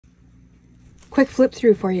quick flip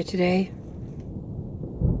through for you today.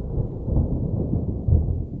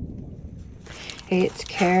 Hey, it's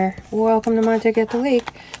Care. Welcome to Montague at the Lake.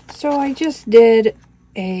 So I just did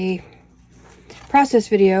a process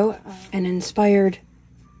video,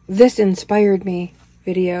 this inspired me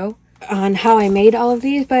video on how I made all of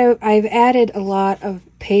these, but I've added a lot of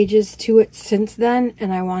pages to it since then,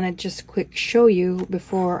 and I want to just quick show you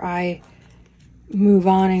before I move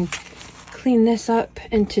on and clean this up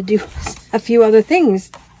and to do a few other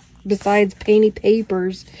things besides painty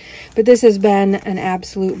papers. But this has been an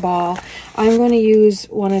absolute ball. I'm going to use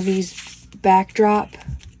one of these backdrop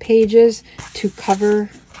pages to cover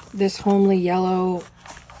this homely yellow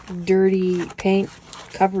dirty paint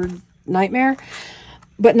covered nightmare,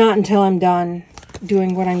 but not until I'm done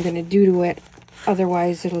doing what I'm going to do to it.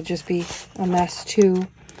 Otherwise it'll just be a mess too.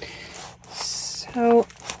 So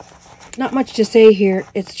not much to say here.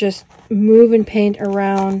 It's just moving paint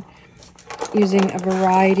around using a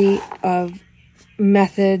variety of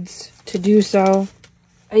methods to do so.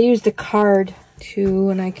 I used a card too,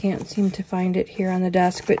 and I can't seem to find it here on the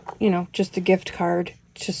desk, but you know, just a gift card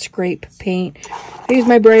to scrape paint. I use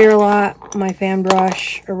my brayer a lot, my fan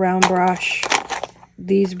brush, a round brush,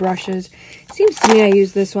 these brushes. It seems to me I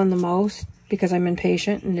use this one the most because I'm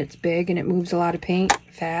impatient and it's big and it moves a lot of paint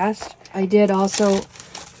fast. I did also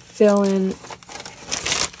fill in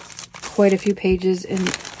quite a few pages in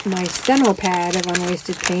my steno pad of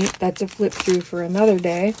unwasted paint. That's a flip through for another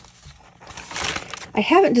day. I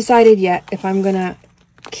haven't decided yet if I'm gonna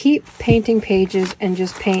keep painting pages and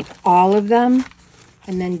just paint all of them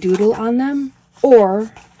and then doodle on them,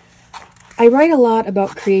 or I write a lot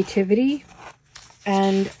about creativity,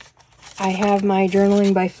 and I have my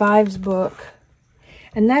Journaling by Fives book,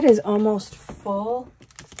 and that is almost full.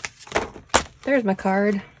 There's my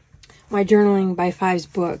card. My Journaling by Fives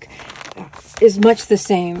book is much the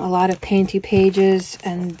same. A lot of painty pages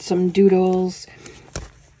and some doodles,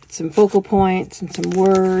 some focal points and some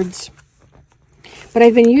words. But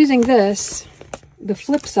I've been using this, the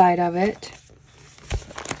flip side of it,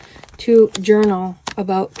 to journal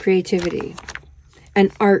about creativity.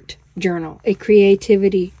 An art journal, a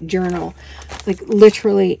creativity journal, like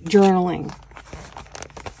literally journaling.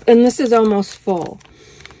 And this is almost full.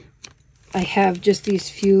 I have just these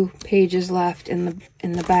few pages left in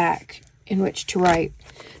the back in which to write.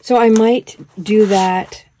 So I might do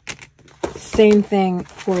that same thing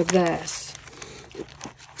for this.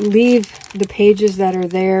 Leave the pages that are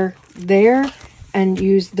there and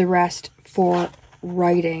use the rest for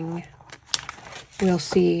writing. We'll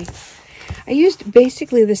see. I used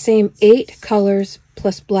basically the same 8 colors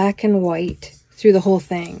plus black and white through the whole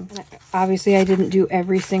thing. Obviously I didn't do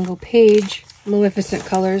every single page Maleficent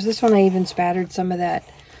colors. This one I even spattered some of that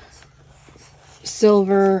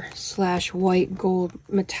silver / white gold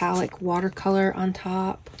metallic watercolor on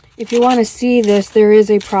top. If you want to see this, there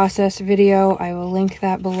is a process video. I will link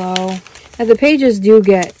that below. Now the pages do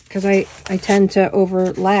get, because I tend to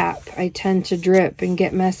overlap, I tend to drip and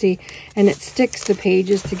get messy, and it sticks the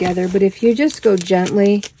pages together. But if you just go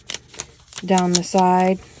gently down the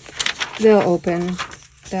side, they'll open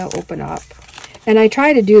up. And I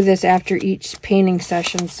try to do this after each painting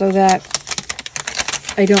session so that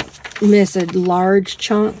I don't miss a large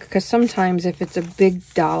chunk, because sometimes if it's a big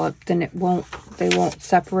dollop, then they won't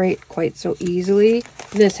separate quite so easily.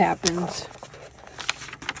 This happens.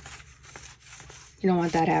 You don't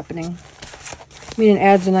want that happening. I mean, it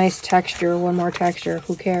adds a nice texture, one more texture,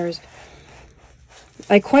 who cares?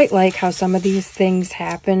 I quite like how some of these things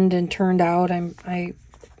happened and turned out.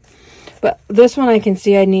 But this one I can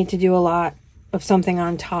see I need to do a lot of something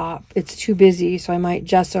on top. It's too busy, so I might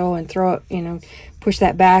gesso and throw it, you know, push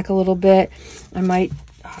that back a little bit.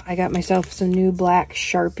 I got myself some new black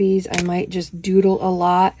Sharpies. I might just doodle a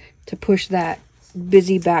lot to push that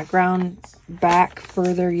busy background back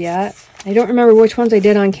further yet. I don't remember which ones I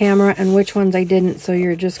did on camera and which ones I didn't, so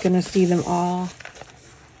you're just gonna see them all.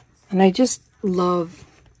 And I just love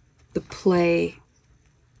the play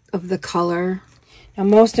of the color. Now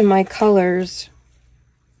most of my colors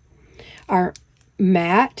are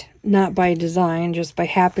matte, not by design, just by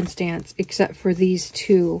happenstance, except for these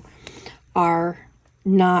two are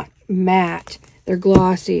not matte. They're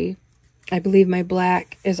glossy. I believe my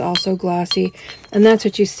black is also glossy. And that's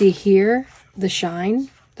what you see here, the shine.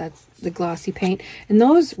 That's the glossy paint. And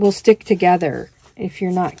those will stick together if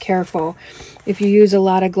you're not careful. If you use a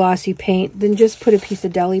lot of glossy paint, then just put a piece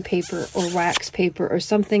of deli paper or wax paper or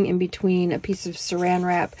something in between, a piece of saran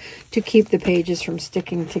wrap, to keep the pages from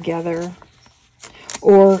sticking together.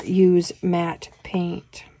 Or use matte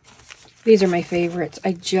paint. These are my favorites.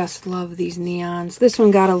 I just love these neons. This one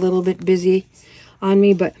got a little bit busy on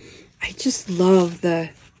me, but I just love the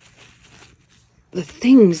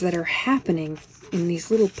things that are happening in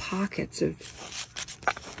these little pockets of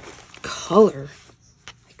color.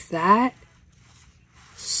 Like that.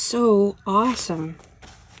 So awesome.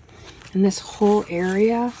 And this whole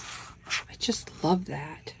area, I just love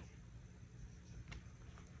that.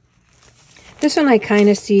 This one I kind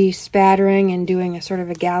of see spattering and doing a sort of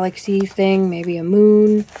a galaxy thing, maybe a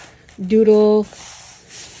moon doodle.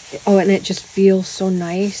 Oh, and it just feels so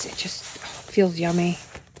nice. It just feels yummy.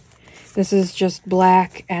 This is just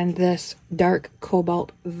black and this dark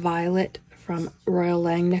cobalt violet from Royal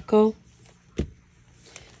Langnickel.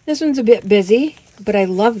 This one's a bit busy, but I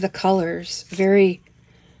love the colors. Very,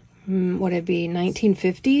 what would it be,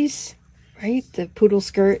 1950s, right? The poodle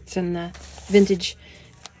skirts and the vintage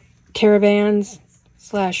caravans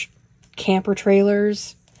 / camper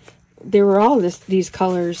trailers. They were all these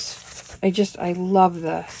colors. I love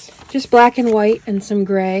this. Just black and white and some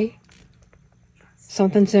gray.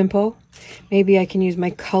 Something simple. Maybe I can use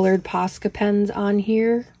my colored Posca pens on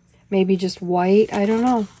here. Maybe just white. I don't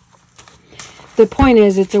know. The point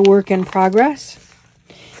is, it's a work in progress.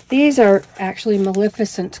 These are actually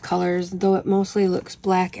Maleficent colors, though it mostly looks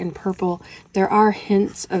black and purple. There are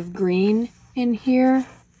hints of green in here.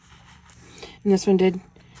 And this one did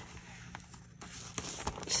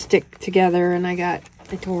stick together, and I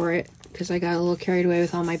tore it because I got a little carried away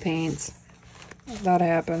with all my paints. That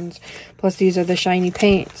happens. Plus, these are the shiny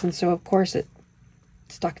paints, and so of course it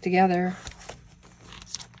stuck together.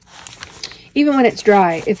 Even when it's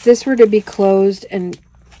dry, if this were to be closed and,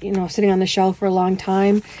 you know, sitting on the shelf for a long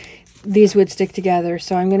time, these would stick together.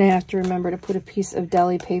 So I'm going to have to remember to put a piece of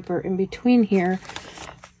deli paper in between here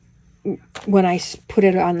when I put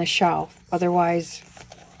it on the shelf. Otherwise,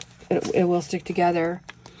 it will stick together.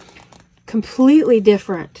 Completely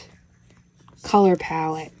different color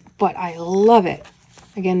palette, but I love it.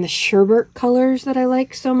 Again, the sherbet colors that I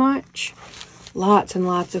like so much. Lots and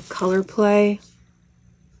lots of color play.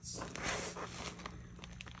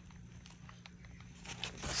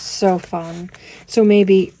 So fun. So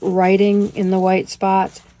maybe writing in the white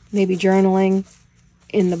spots, maybe journaling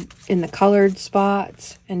in the colored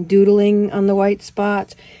spots, and doodling on the white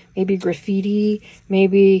spots, maybe graffiti,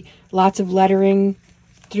 maybe lots of lettering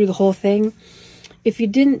through the whole thing. If you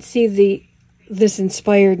didn't see this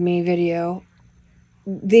inspired me video,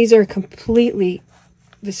 these are completely,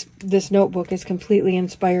 this notebook is completely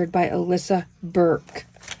inspired by Alyssa Burke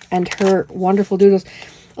and her wonderful doodles.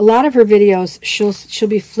 A lot of her videos, she'll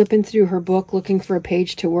be flipping through her book looking for a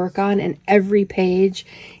page to work on, and every page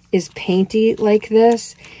is painty like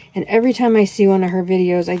this. And every time I see one of her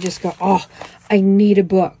videos, I just go, oh, I need a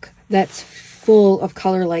book that's full of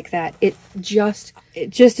color like that. It just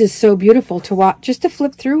is so beautiful to watch, just to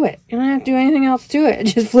flip through it. You don't have to do anything else to it.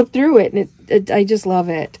 Just flip through it, and I just love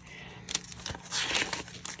it.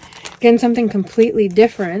 Again, something completely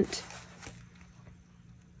different.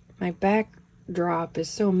 My backdrop is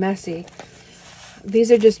so messy.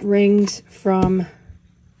 These are just rings from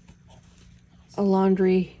a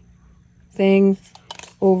laundry thing,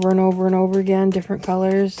 over and over and over again, different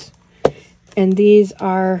colors. And these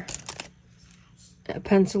are a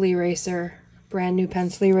pencil eraser, brand new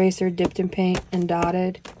pencil eraser, dipped in paint and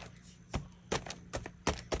dotted.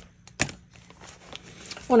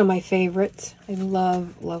 One of my favorites. I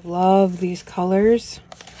love, love, love these colors.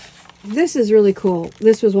 This is really cool.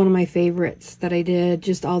 This was one of my favorites that I did,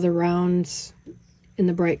 just all the rounds in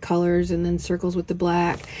the bright colors and then circles with the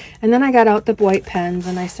black. And then I got out the white pens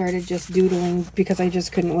and I started just doodling because I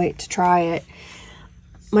just couldn't wait to try it.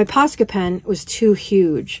 My Posca pen was too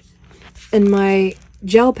huge and my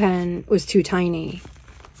gel pen was too tiny.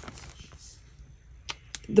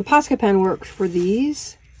 The Posca pen worked for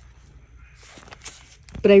these,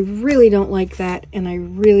 but I really don't like that, and I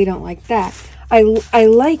really don't like that. I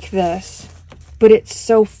like this, but it's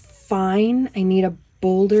so fine. I need a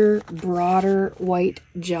bolder, broader white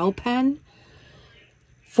gel pen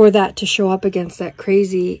for that to show up against that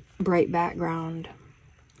crazy bright background.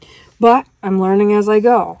 But I'm learning as I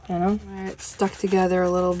go, you know. It's stuck together a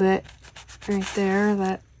little bit right there,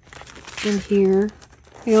 that in here.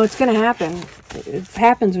 You know, it's going to happen. It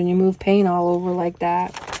happens when you move paint all over like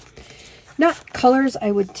that. Not colors I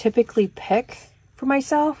would typically pick for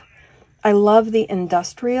myself. I love the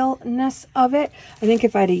industrialness of it. I think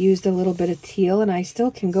if I'd have used a little bit of teal, and I still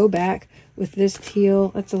can go back with this teal,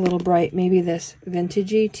 that's a little bright, maybe this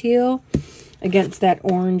vintagey teal against that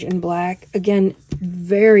orange and black. Again,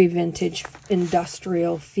 very vintage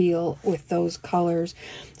industrial feel with those colors.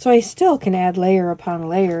 So I still can add layer upon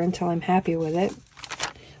layer until I'm happy with it.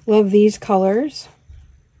 Love these colors.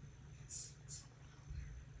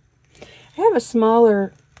 I have a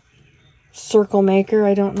smaller circle maker.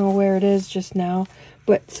 I don't know where it is just now.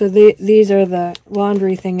 But so these are the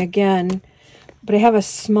laundry thing again. But I have a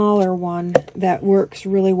smaller one that works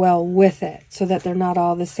really well with it so that they're not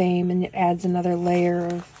all the same, and it adds another layer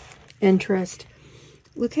of interest.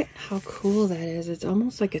 Look at how cool that is. It's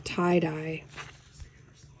almost like a tie-dye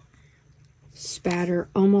spatter,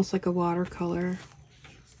 almost like a watercolor.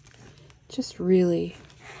 Just really,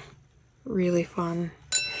 really fun.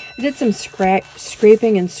 I did some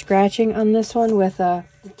scraping and scratching on this one with the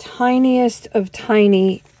tiniest of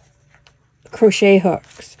tiny crochet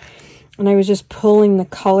hooks. And I was just pulling the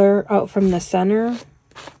color out from the center.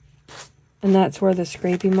 And that's where the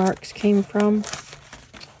scrapey marks came from.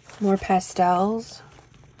 More pastels.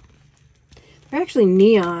 They're actually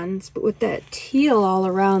neons, but with that teal all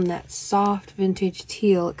around, that soft vintage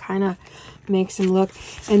teal, it kind of makes them look.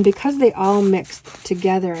 And because they all mixed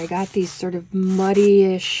together, I got these sort of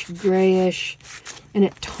muddy-ish, grayish, and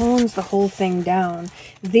it tones the whole thing down.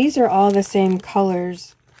 These are all the same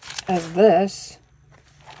colors as this.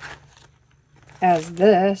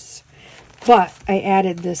 But I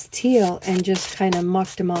added this teal and just kind of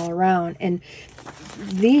mucked them all around. And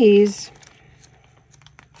these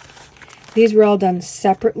were all done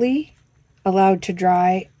separately, allowed to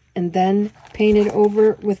dry, and then painted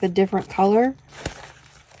over with a different color.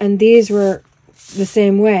 And these were the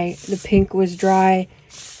same way. The pink was dry,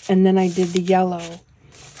 and then I did the yellow.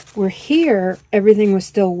 Where here, everything was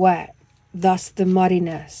still wet, thus the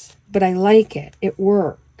muddiness. But I like it. It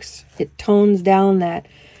works. It tones down that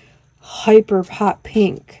hyper hot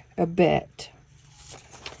pink a bit.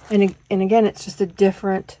 And again, it's just a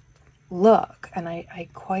different look, and I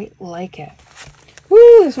quite like it.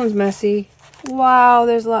 Woo, this one's messy. Wow,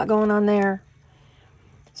 there's a lot going on there.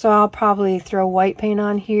 So I'll probably throw white paint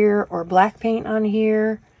on here or black paint on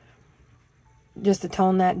here just to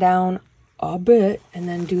tone that down a bit, and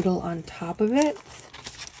then doodle on top of it.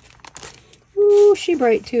 Ooh, she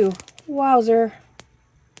bright too. Wowzer.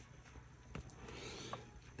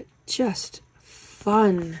 But just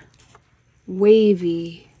fun,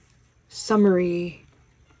 wavy, summery,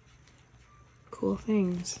 cool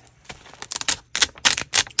things.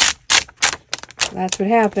 That's what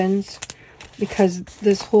happens because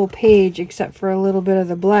this whole page, except for a little bit of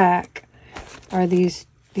the black, are these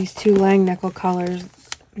two Langnickel colors.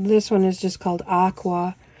 This one is just called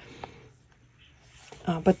Aqua,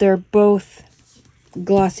 but they're both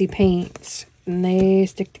glossy paints, and they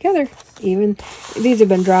stick together. Even these have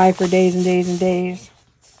been dry for days and days and days.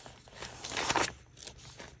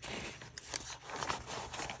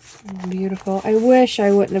 Beautiful. I wish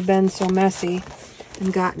I wouldn't have been so messy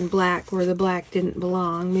and gotten black where the black didn't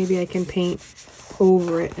belong. Maybe I can paint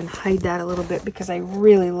over it and hide that a little bit because I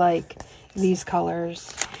really like these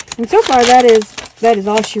colors. And so far that is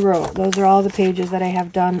all she wrote. Those are all the pages that I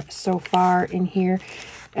have done so far in here.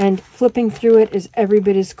 And flipping through it is every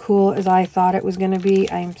bit as cool as I thought it was going to be.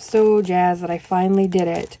 I'm so jazzed that I finally did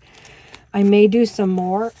it. I may do some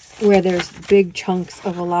more where there's big chunks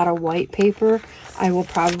of a lot of white paper. I will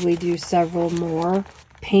probably do several more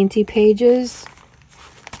painty pages,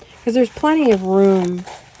 because there's plenty of room,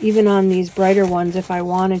 even on these brighter ones, if I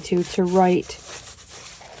wanted to write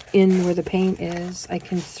in where the paint is. I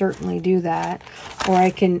can certainly do that. Or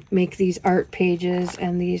I can make these art pages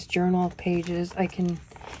and these journal pages. I can,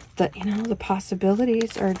 the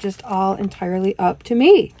possibilities are just all entirely up to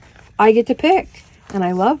me. I get to pick. And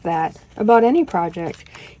I love that about any project.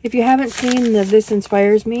 If you haven't seen the This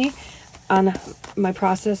Inspires Me on my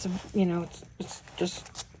process of, it's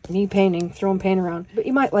just me painting, throwing paint around. But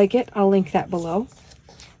you might like it. I'll link that below.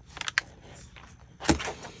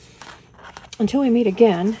 Until we meet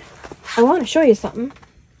again, I want to show you something.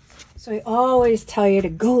 So I always tell you to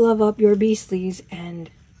go love up your beastlies and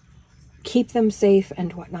keep them safe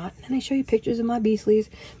and whatnot. And then I show you pictures of my beastlies.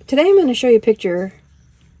 But today I'm going to show you a picture.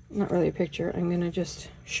 Not really a picture. I'm going to just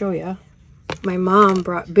show you. My mom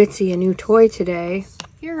brought Bitsy a new toy today.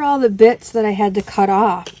 Here are all the bits that I had to cut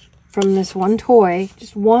off from this one toy.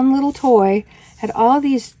 Just one little toy. Had all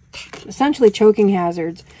these essentially choking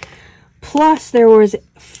hazards. Plus there was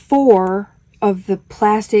 4 of the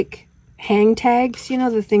plastic hang tags. You know,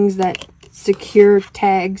 the things that secure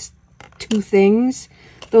tags to things.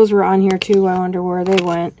 Those were on here too. I wonder where they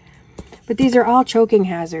went. But these are all choking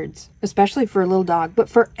hazards, especially for a little dog. But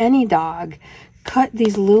for any dog, cut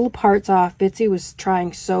these little parts off. Bitsy was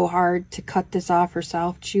trying so hard to cut this off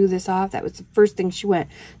herself, chew this off. That was the first thing she went.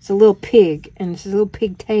 It's a little pig, and it's a little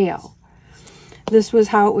pig tail. This was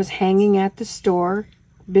how it was hanging at the store.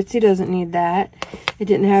 Bitsy doesn't need that. It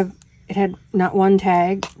had not 1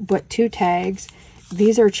 tag, but 2 tags.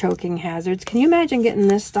 These are choking hazards. Can you imagine getting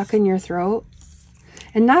this stuck in your throat?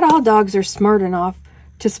 And not all dogs are smart enough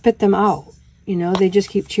to spit them out. You know, they just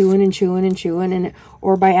keep chewing and chewing and chewing, and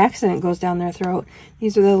or by accident goes down their throat.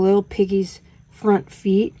 These are the little piggy's front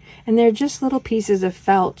feet, and they're just little pieces of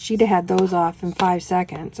felt. She'd have had those off in 5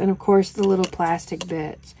 seconds. And of course the little plastic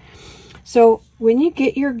bits. So when you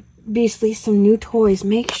get your beastlies some new toys,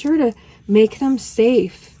 make sure to make them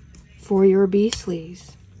safe for your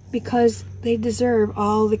beastlies, because they deserve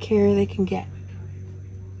all the care they can get.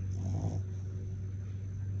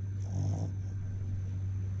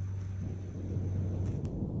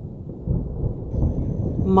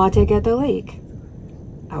 Mate at the lake.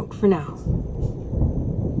 Out for now.